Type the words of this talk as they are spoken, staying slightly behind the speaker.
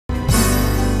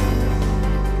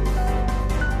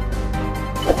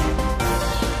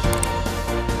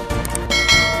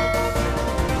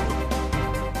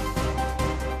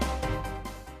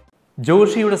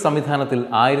ജോഷിയുടെ സംവിധാനത്തിൽ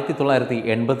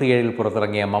 1987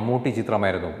 പുറത്തിറങ്ങിയ മമ്മൂട്ടി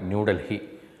ചിത്രമായിരുന്നു ന്യൂഡൽഹി.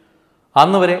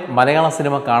 അന്നുവരെ മലയാള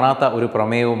സിനിമ കാണാത്ത ഒരു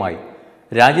പ്രമേയവുമായി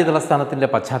രാജ്യതലസ്ഥാനത്തിൻ്റെ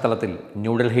പശ്ചാത്തലത്തിൽ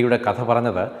ന്യൂഡൽഹിയുടെ കഥ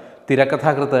പറഞ്ഞത്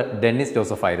തിരക്കഥാകൃത്ത് ഡെന്നിസ്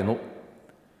ജോസഫായിരുന്നു.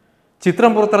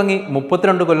 ചിത്രം പുറത്തിറങ്ങി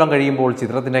 32 കൊല്ലം കഴിയുമ്പോൾ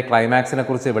ചിത്രത്തിൻ്റെ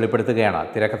ക്ലൈമാക്സിനെക്കുറിച്ച് വെളിപ്പെടുത്തുകയാണ്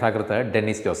തിരക്കഥാകൃത്ത്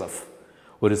ഡെന്നിസ് ജോസഫ്.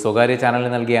 ഒരു സ്വകാര്യ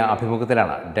ചാനലിന് നൽകിയ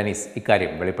അഭിമുഖത്തിലാണ് ഡെന്നിസ്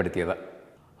ഇക്കാര്യം വെളിപ്പെടുത്തിയത്.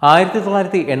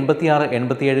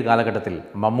 1986-87 കാലഘട്ടത്തിൽ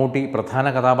മമ്മൂട്ടി പ്രധാന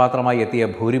കഥാപാത്രമായി എത്തിയ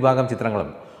ഭൂരിഭാഗം ചിത്രങ്ങളും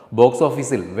ബോക്സ്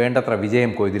ഓഫീസിൽ വേണ്ടത്ര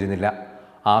വിജയം കൊയ്തിരുന്നില്ല.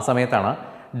 ആ സമയത്താണ്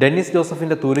ഡെന്നിസ്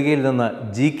ജോസഫിൻ്റെ തൂലികയിൽ നിന്ന്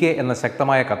GK എന്ന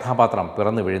ശക്തമായ കഥാപാത്രം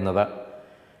പിറന്നു വീഴുന്നത്.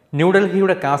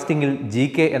 ന്യൂഡൽഹിയുടെ കാസ്റ്റിംഗിൽ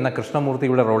GK എന്ന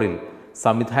കൃഷ്ണമൂർത്തിയുടെ റോളിൽ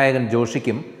സംവിധായകൻ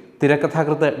ജോഷിക്കും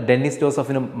തിരക്കഥാകൃത്ത് ഡെന്നിസ്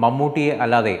ജോസഫിനും മമ്മൂട്ടിയെ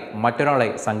അല്ലാതെ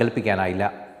മറ്റൊരാളെ സങ്കല്പിക്കാനായില്ല.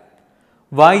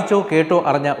 വായിച്ചോ കേട്ടോ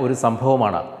അറിഞ്ഞ ഒരു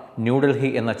സംഭവമാണ് ന്യൂഡൽഹി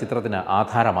എന്ന ചിത്രത്തിന്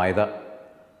ആധാരമായത്.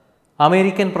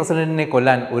 അമേരിക്കൻ പ്രസിഡന്റിനെ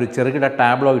കൊല്ലാൻ ഒരു ചെറുകിട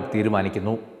ടാബ്ലോയിഡ്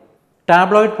തീരുമാനിക്കുന്നു.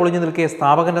 ടാബ്ലോയിഡ് പൊളിഞ്ഞു നിൽക്കെ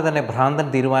സ്ഥാപകന്റെ തന്നെ ഭ്രാന്തൻ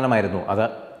തീരുമാനമായിരുന്നു അത്.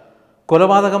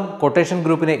 കൊലപാതകം കൊട്ടേഷൻ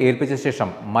ഗ്രൂപ്പിനെ ഏൽപ്പിച്ച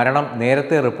ശേഷം മരണം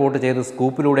നേരത്തെ റിപ്പോർട്ട് ചെയ്ത്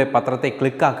സ്കൂപ്പിലൂടെ പത്രത്തെ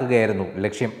ക്ലിക്കാക്കുകയായിരുന്നു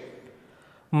ലക്ഷ്യം.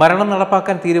 മരണം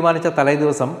നടപ്പാക്കാൻ തീരുമാനിച്ച തലേ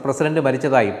ദിവസം പ്രസിഡന്റ്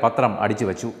മരിച്ചതായി പത്രം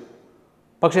അടിച്ചുവച്ചു.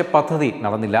 പക്ഷേ പദ്ധതി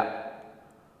നടന്നില്ല.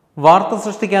 വാർത്ത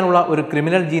സൃഷ്ടിക്കാനുള്ള ഒരു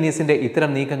ക്രിമിനൽ ജീനിയസിൻ്റെ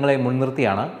ഇത്തരം നീക്കങ്ങളെ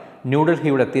മുൻനിർത്തിയാണ്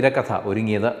ന്യൂഡൽഹിയുടെ തിരക്കഥ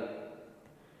ഒരുങ്ങിയത്.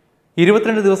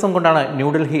 22 ദിവസം കൊണ്ടാണ്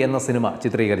ന്യൂഡൽഹി എന്ന സിനിമ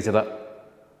ചിത്രീകരിച്ചത്.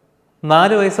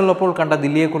 4 വയസ്സുള്ളപ്പോൾ കണ്ട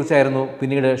ദില്ലിയെക്കുറിച്ചായിരുന്നു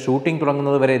പിന്നീട് ഷൂട്ടിംഗ്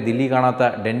തുടങ്ങുന്നതുവരെ ദില്ലി കാണാത്ത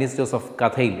ഡെന്നിസ് ജോസഫ്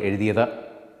കഥയിൽ എഴുതിയത്.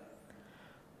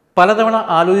 പലതവണ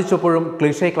ആലോചിച്ചപ്പോഴും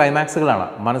ക്ലിഷേ ക്ലൈമാക്സുകളാണ്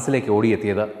മനസ്സിലേക്ക്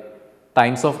ഓടിയെത്തിയത്.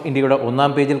 ടൈംസ് ഓഫ് ഇന്ത്യയുടെ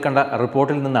 1-ാം പേജിൽ കണ്ട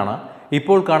റിപ്പോർട്ടിൽ നിന്നാണ്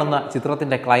ഇപ്പോൾ കാണുന്ന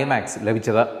ചിത്രത്തിൻ്റെ ക്ലൈമാക്സ്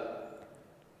ലഭിച്ചത്.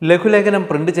 ലഘുലേഖനം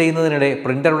പ്രിന്റ് ചെയ്യുന്നതിനിടെ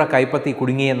പ്രിന്ററുടെ കൈപ്പത്തി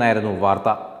കുടുങ്ങിയെന്നായിരുന്നു വാർത്ത.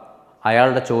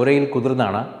 അയാളുടെ ചോരയിൽ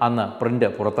കുതിർന്നാണ് അന്ന് പ്രിന്റ്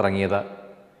പുറത്തിറങ്ങിയത്.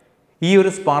 ഈ ഒരു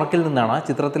സ്പാർക്കിൽ നിന്നാണ്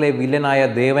ചിത്രത്തിലെ വില്ലനായ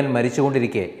ദേവൻ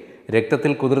മരിച്ചുകൊണ്ടിരിക്കെ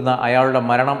രക്തത്തിൽ കുതിർന്ന അയാളുടെ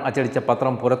മരണം അച്ചടിച്ച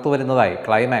പത്രം പുറത്തുവരുന്നതായി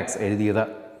ക്ലൈമാക്സ് എഴുതിയത്.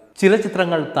 ചില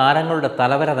ചിത്രങ്ങൾ താരങ്ങളുടെ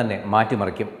തലവര തന്നെ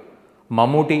മാറ്റിമറിക്കും.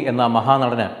 മമ്മൂട്ടി എന്ന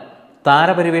മഹാനടന്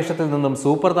താരപരിവേഷത്തിൽ നിന്നും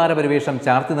സൂപ്പർ താരപരിവേഷം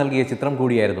ചാർത്തി നൽകിയ ചിത്രം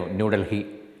കൂടിയായിരുന്നു New Delhi.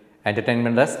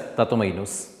 Entertainment desk, Tatwamayi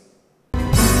news.